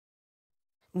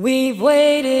We've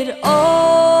waited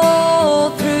all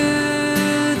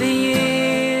through the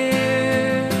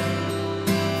year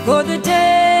for the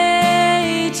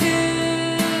day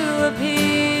to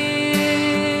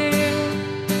appear.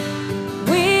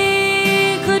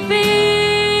 We could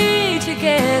be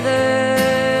together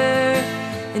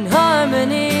in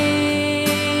harmony.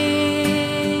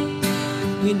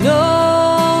 We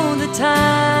know the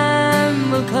time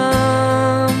will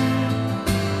come,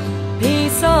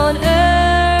 peace on earth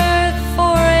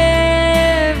for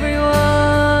everyone,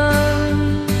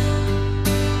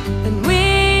 and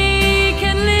we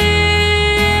can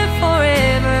live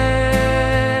forever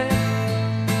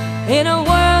in a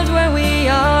world where we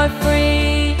are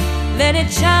free. Let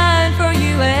it shine for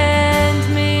you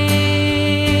and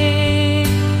me.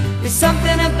 There's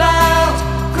something about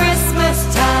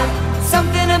Christmas time,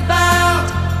 something about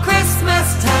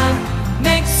Christmas time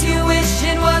makes you wish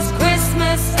it was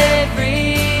Christmas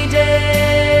every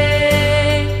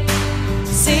day. To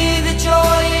see the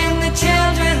joy in the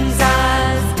children's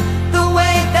eyes, the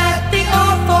way that the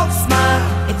old folks smile,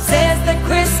 it says that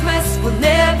Christmas will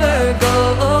never go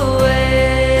away.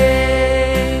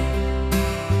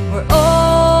 We're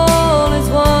all as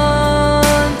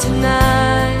one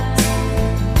tonight.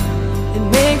 It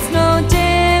makes no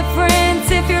difference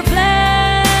if you're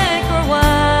black or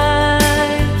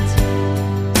white.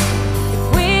 If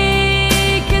we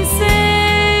can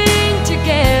sing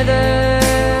together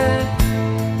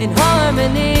in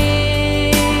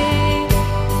harmony,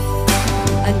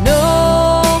 I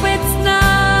know it's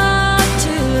not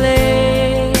too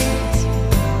late.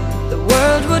 The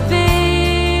world would be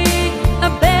a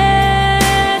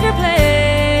better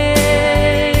place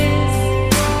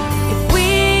if we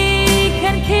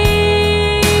can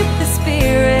keep the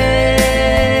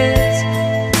spirit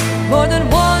more than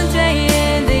one day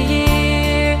in the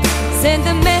year. Send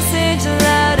the message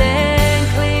loud and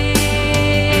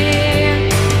clear.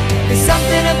 There's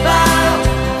something about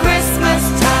Christmas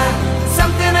time,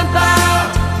 something about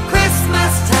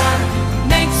Christmas time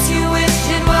makes you wish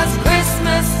it was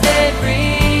Christmas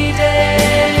every day.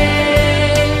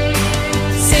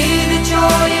 See the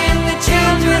joy in the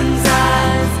children's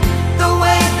eyes, the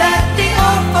way that the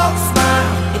old folks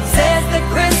smile, it says that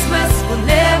Christmas will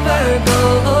never go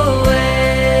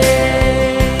away.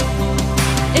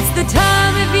 It's the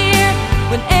time of year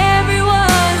when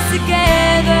everyone's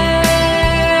together.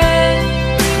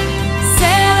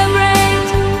 Celebrate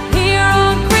here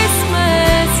on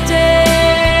Christmas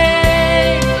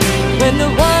Day. When the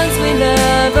ones we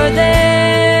love are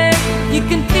there, you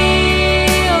can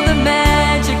feel the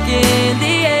magic in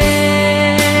the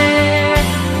air.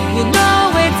 You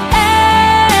know it's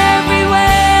everywhere.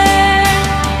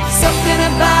 Something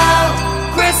about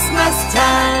Christmas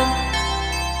time.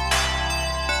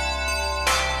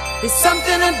 There's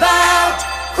something about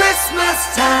Christmas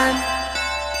time.